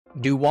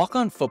Do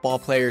walk-on football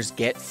players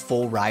get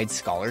full ride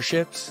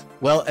scholarships?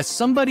 Well, as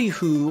somebody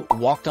who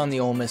walked on the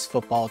Ole Miss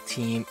football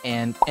team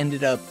and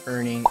ended up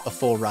earning a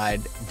full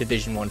ride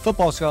Division I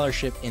football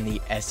scholarship in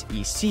the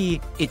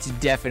SEC, it's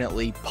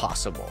definitely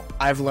possible.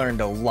 I've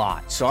learned a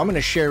lot, so I'm going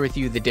to share with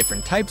you the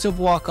different types of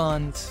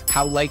walk-ons,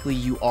 how likely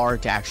you are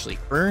to actually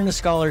earn a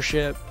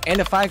scholarship,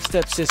 and a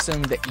 5-step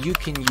system that you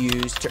can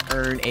use to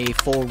earn a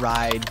full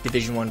ride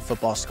Division I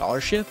football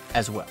scholarship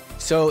as well.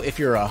 So if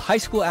you're a high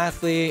school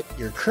athlete,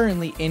 you're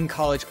currently in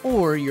college,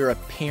 or you're a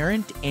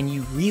parent and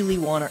you really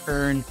want to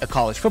earn a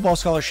college football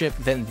scholarship,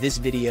 then this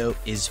video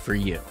is for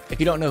you.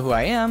 If you don't know who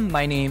I am,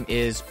 my name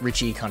is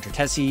Richie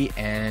Contratesi,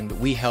 and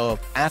we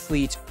help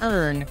athletes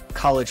earn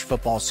college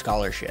football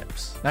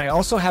scholarships. Now, I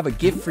also have a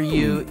gift for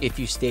you if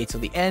you stay till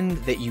the end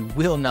that you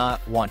will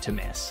not want to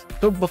miss.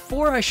 So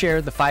before I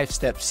share the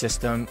 5-step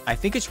system, I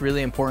think it's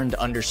really important to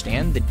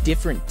understand the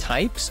different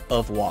types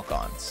of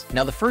walk-ons.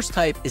 Now, the first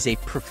type is a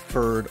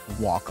preferred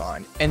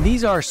walk-on, and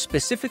these are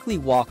specifically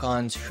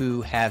walk-ons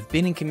who have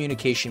been in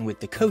communication with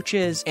the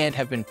coaches and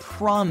have been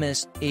promised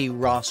a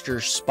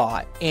roster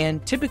spot.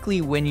 And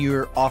typically when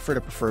you're offered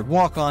a preferred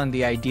walk-on,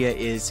 the idea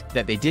is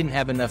that they didn't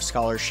have enough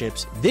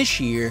scholarships this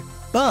year,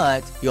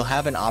 but you'll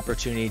have an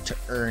opportunity to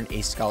earn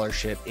a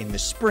scholarship in the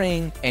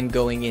spring and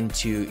going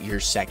into your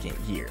second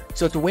year.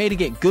 So it's a way to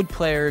get good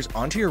players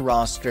onto your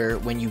roster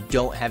when you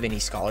don't have any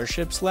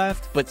scholarships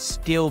left, but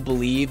still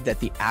believe that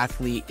the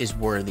athlete is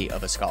worthy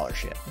of a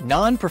scholarship.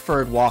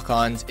 Non-preferred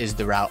walk-ons is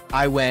the route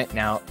I went.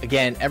 Now,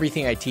 again,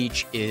 everything I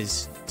teach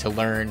is to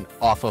learn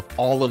off of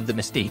all of the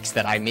mistakes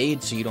that I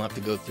made, so you don't have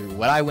to go through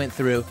what I went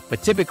through.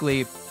 But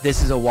typically,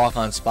 this is a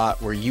walk-on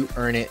spot where you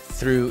earn it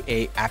through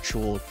a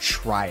actual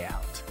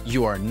tryout.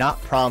 You are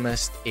not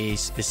promised a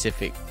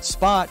specific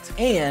spot,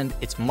 and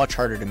it's much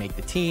harder to make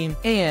the team,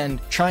 and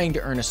trying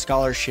to earn a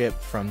scholarship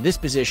from this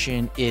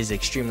position is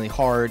extremely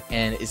hard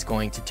and is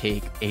going to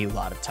take a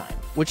lot of time.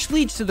 Which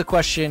leads to the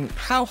question,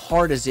 how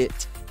hard is it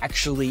to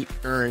actually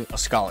earn a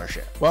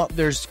scholarship? Well,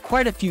 there's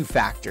quite a few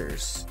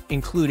factors,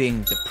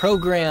 including the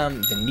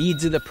program, the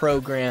needs of the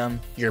program,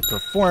 your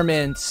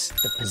performance,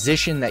 the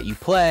position that you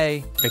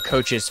play, the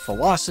coach's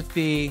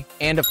philosophy,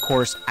 and of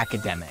course,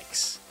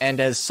 academics. And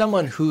as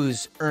someone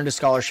who's earned a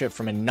scholarship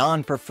from a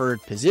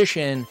non-preferred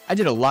position, I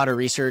did a lot of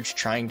research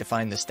trying to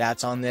find the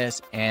stats on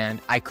this,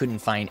 and I couldn't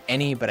find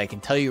any, but I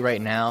can tell you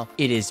right now,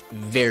 it is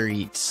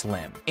very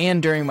slim.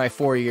 And during my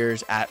 4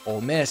 years at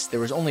Ole Miss, there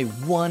was only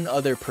one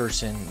other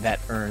person that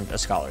earned a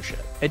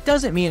scholarship. It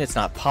doesn't mean it's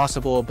not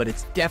possible, but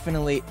it's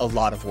definitely a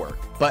lot of work.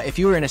 But if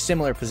you were in a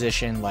similar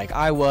position like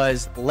I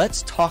was,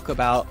 let's talk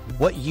about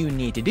what you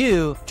need to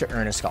do to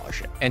earn a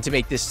scholarship. And to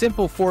make this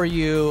simple for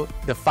you,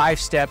 the 5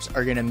 steps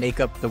are going to make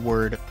up the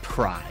word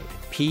PRIDE.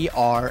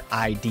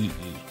 P-R-I-D-E.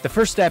 The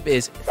first step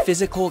is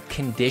physical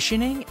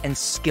conditioning and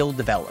skill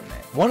development.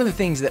 One of the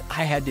things that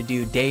I had to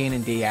do day in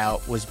and day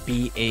out was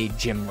be a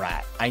gym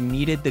rat. I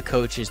needed the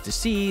coaches to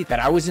see that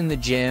I was in the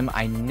gym,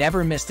 I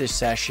never missed a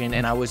session,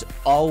 and I was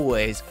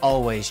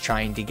always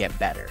trying to get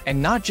better.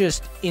 And not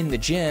just in the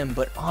gym,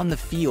 but on the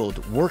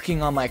field,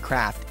 working on my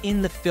craft,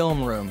 in the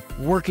film room,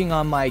 working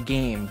on my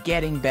game,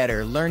 getting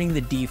better, learning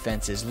the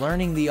defenses,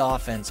 learning the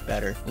offense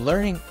better,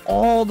 learning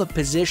all the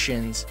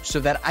positions so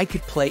that I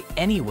could play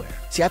anywhere.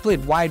 See, I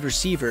played wide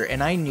receiver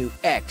and I knew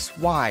X,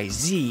 Y,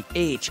 Z,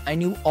 H. I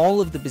knew all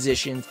of the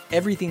positions,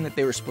 everything that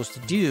they were supposed to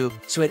do,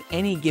 so at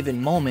any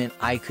given moment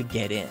I could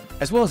get in.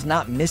 As well as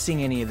not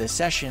missing any of the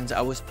sessions,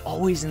 I was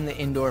always in the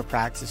indoor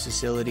practice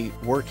facility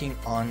working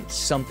on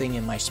something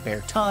in my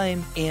spare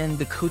time, and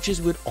the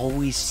coaches would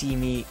always see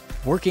me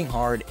working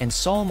hard and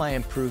saw my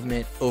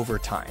improvement over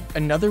time.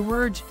 In other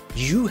words,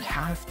 you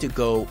have to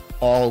go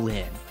all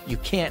in. You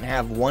can't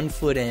have one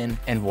foot in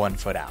and one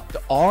foot out.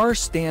 The R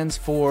stands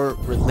for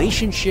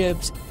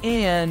relationships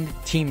and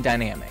team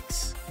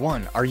dynamics.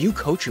 1, are you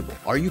coachable?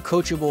 Are you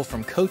coachable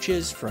from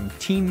coaches, from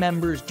team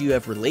members? Do you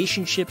have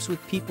relationships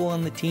with people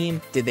on the team?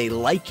 Do they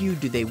like you?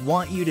 Do they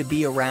want you to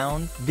be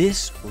around?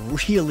 This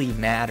really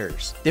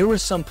matters. There were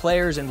some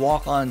players and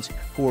walk-ons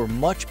who were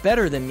much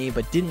better than me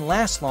but didn't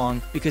last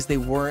long because they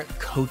weren't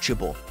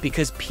coachable,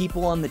 because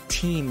people on the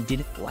team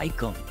didn't like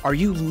them. Are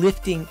you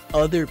lifting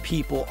other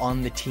people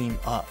on the team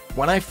up?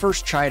 When I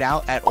first tried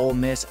out at Ole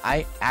Miss,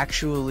 I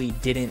actually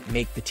didn't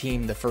make the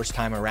team the first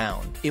time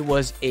around. It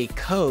was a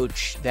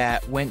coach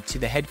that went to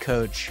the head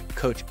coach,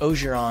 Coach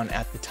Ogeron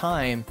at the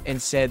time, and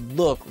said,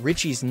 look,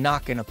 Richie's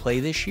not going to play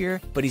this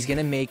year, but he's going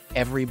to make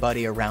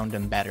everybody around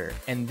him better.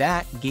 And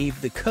that gave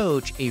the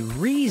coach a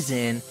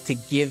reason to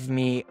give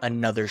me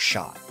another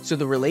shot. So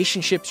the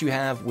relationships you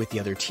have with the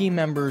other team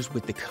members,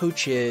 with the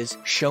coaches,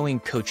 showing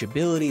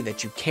coachability,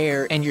 that you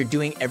care, and you're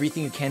doing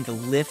everything you can to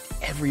lift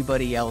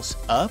everybody else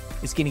up,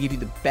 is going to give you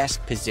the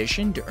best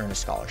position to earn a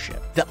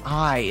scholarship. The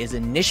I is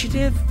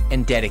initiative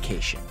and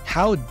dedication.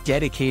 How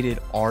dedicated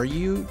are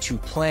you to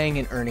playing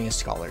and earning a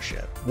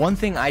scholarship. One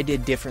thing I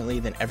did differently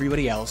than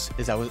everybody else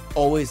is I was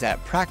always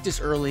at practice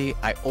early.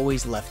 I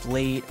always left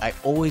late. I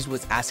always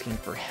was asking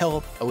for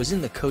help. I was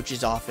in the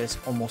coach's office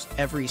almost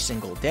every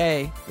single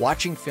day,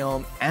 watching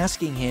film,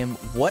 asking him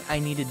what I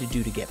needed to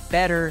do to get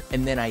better.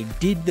 And then I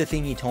did the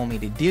thing he told me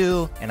to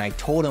do, and I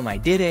told him I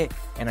did it.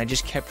 And I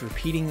just kept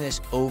repeating this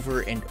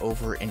over and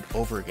over and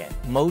over again.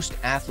 Most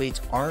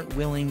athletes aren't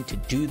willing to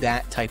do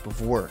that type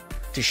of work,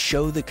 to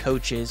show the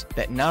coaches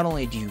that not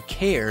only do you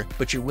care,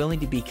 but you're willing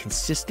to be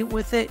consistent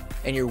with it,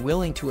 and you're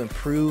willing to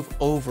improve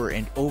over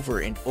and over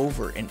and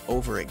over and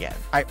over again.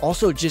 I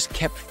also just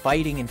kept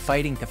fighting and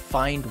fighting to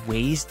find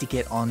ways to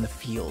get on the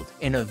field.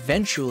 And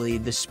eventually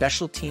the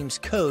special teams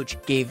coach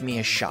gave me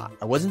a shot.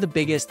 I wasn't the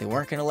biggest. They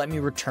weren't going to let me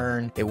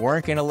return. They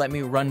weren't going to let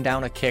me run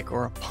down a kick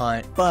or a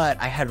punt,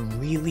 but I had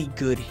really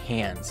good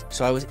hands.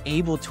 So I was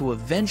able to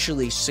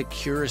eventually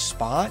secure a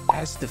spot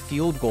as the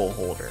field goal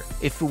holder.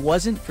 If it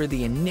wasn't for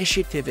the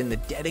initiative and the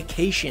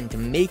dedication to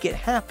make it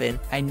happen,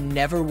 I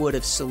never would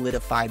have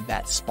solidified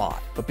that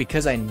spot. But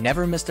because I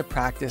never missed a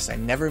practice, I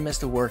never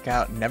missed a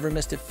workout, never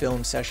missed a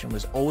film session,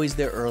 was always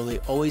there early,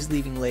 always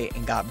leaving late,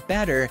 and got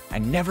better, I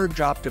never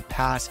dropped a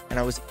pass, and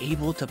I was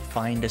able to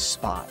find a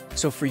spot.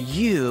 So for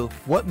you,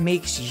 what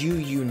makes you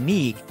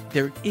unique?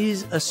 There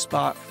is a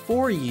spot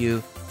for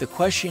you. The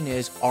question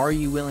is, are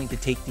you willing to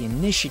take the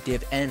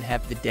initiative and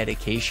have the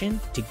dedication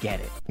to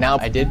get it? Now,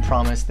 I did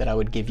promise that I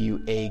would give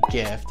you a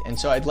gift, and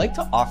so I'd like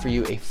to offer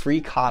you a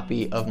free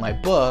copy of my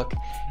book,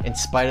 In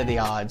Spite of the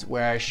Odds,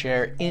 where I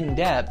share in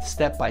depth,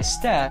 step by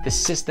step, the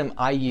system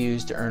I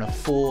use to earn a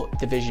full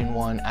Division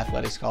I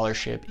athletic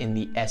scholarship in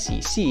the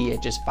SEC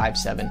at just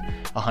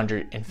 5'7",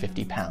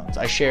 150 pounds.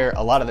 I share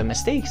a lot of the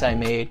mistakes I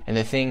made and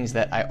the things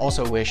that I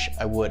also wish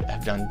I would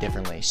have done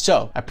differently.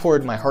 So I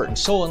poured my heart and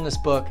soul in this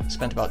book,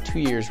 spent about 2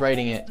 years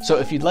writing it. So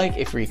if you'd like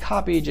a free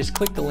copy, just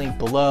click the link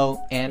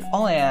below, and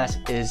all I ask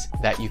is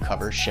that you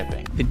cover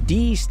shipping. The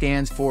D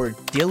stands for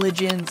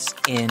diligence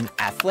in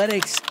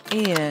athletics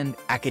and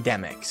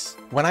academics.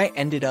 When I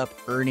ended up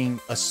earning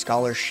a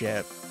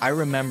scholarship, I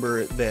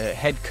remember the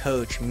head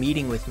coach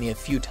meeting with me a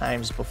few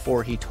times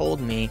before he told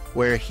me,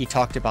 where he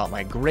talked about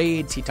my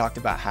grades, he talked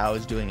about how I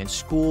was doing in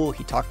school,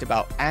 he talked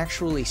about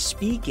actually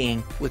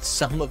speaking with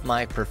some of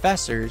my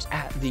professors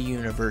at the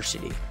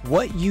university.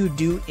 What you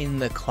do in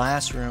the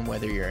classroom,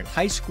 whether you're in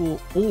high school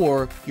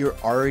or you're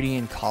already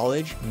in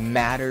college,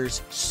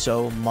 matters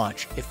so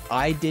much. If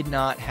I did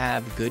not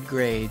have good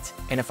grades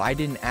and if I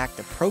didn't act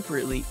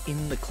appropriately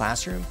in the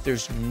classroom,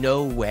 there's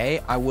no way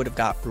I would have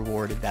got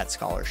rewarded that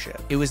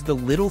scholarship. It was the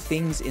little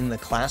things in the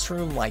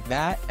classroom like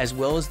that, as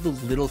well as the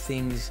little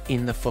things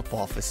in the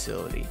football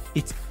facility.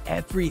 It's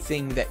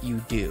everything that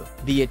you do.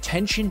 The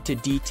attention to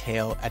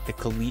detail at the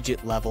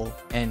collegiate level,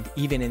 and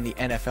even in the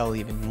NFL,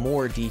 even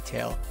more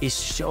detail, is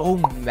so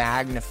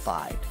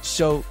magnified.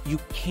 So you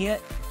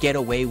can't get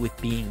away with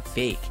being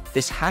fake.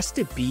 This has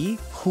to be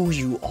who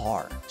you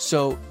are.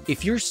 So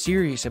if you're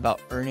serious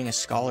about earning a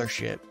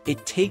scholarship,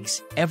 it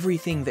takes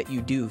everything that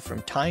you do,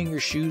 from tying your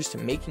shoes to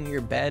making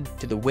your bed,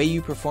 to the way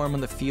you perform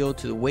on the field,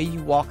 to the way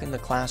you walk in the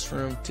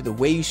classroom, to the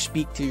way you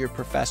speak to your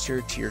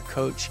professor, to your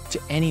coach, to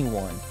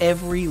anyone.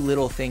 Every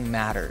little thing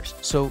matters.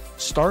 So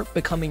start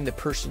becoming the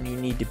person you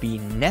need to be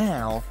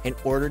now in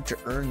order to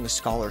earn the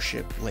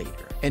scholarship later.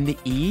 And the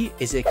E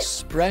is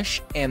express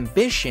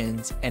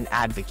ambitions and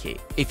advocate.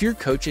 If your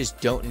coaches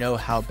don't know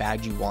how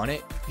bad you want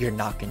it, you're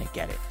not going to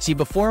get it. See,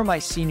 before my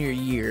senior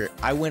year,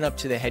 I went up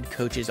to the head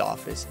coach's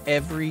office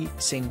every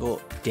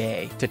single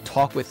day to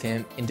talk with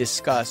him and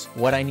discuss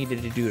what I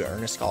needed to do to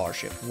earn a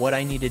scholarship, what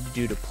I needed to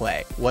do to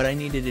play, what I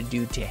needed to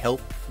do to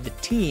help the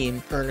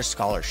team earn a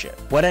scholarship,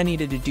 what I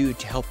needed to do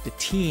to help the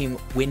team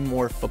win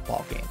more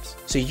football games.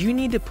 So you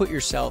need to put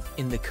yourself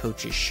in the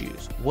coach's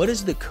shoes. What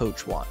does the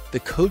coach want? The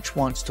coach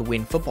wants to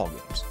win football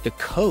games. The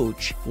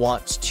coach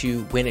wants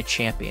to win a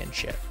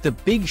championship. The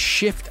big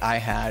shift I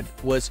had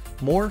was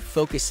more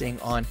focusing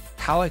on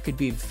how I could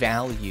be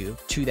value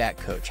to that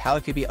coach, how I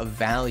could be a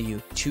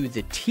value to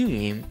the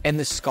team, and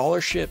the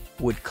scholarship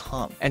would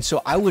come. And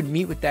so I would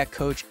meet with that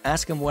coach,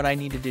 ask him what I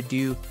needed to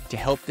do to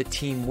help the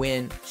team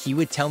win. He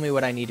would tell me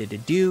what I needed to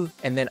do,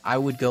 and then I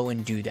would go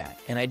and do that.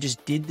 And I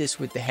just did this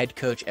with the head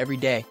coach every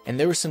day. And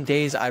there were some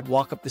days I'd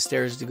walk up the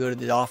stairs to go to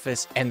the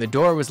office and the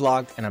door was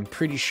locked and I'm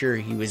pretty sure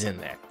he was in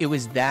there. It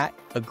was that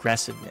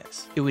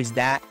aggressiveness. It was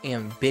that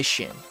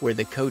ambition where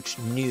the coach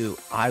knew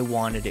I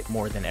wanted it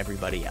more than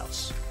everybody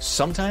else.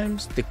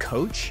 Sometimes the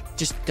coach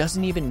just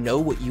doesn't even know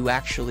what you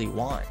actually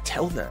want.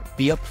 Tell them.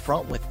 Be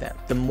upfront with them.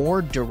 The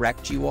more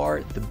direct you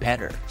are, the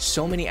better.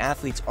 So many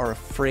athletes are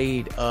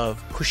afraid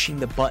of pushing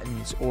the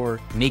buttons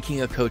or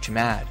making a coach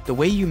mad. The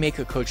way you make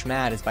a coach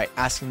mad is by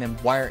asking them,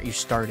 why aren't you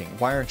starting?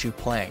 Why aren't you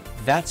playing?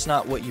 That's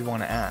not what you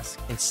want to ask.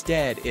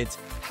 Instead, it's,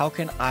 how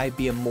can I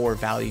be of more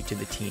value to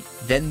the team?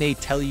 Then they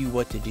tell you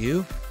what to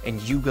do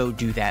and you go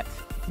do that.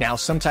 Now,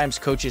 sometimes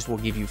coaches will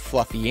give you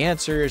fluffy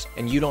answers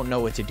and you don't know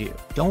what to do.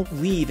 Don't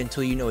leave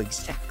until you know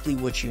exactly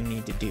what you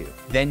need to do.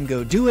 Then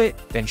go do it,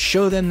 then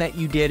show them that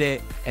you did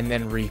it, and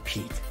then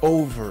repeat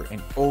over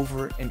and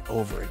over and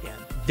over again.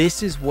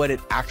 This is what it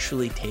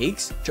actually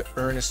takes to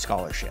earn a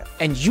scholarship.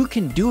 And you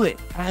can do it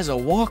as a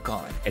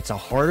walk-on. It's a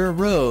harder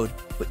road,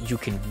 but you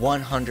can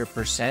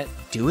 100%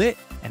 do it.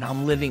 And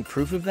I'm living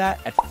proof of that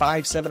at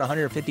 5'7",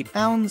 150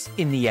 pounds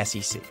in the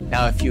SEC.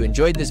 Now, if you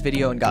enjoyed this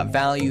video and got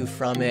value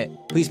from it,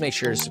 please make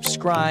sure to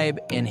subscribe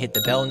and hit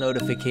the bell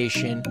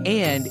notification.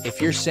 And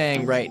if you're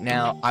saying right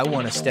now, I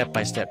want a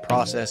step-by-step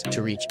process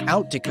to reach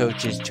out to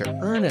coaches to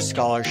earn a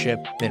scholarship,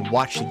 then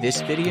watch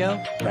this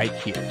video right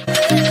here.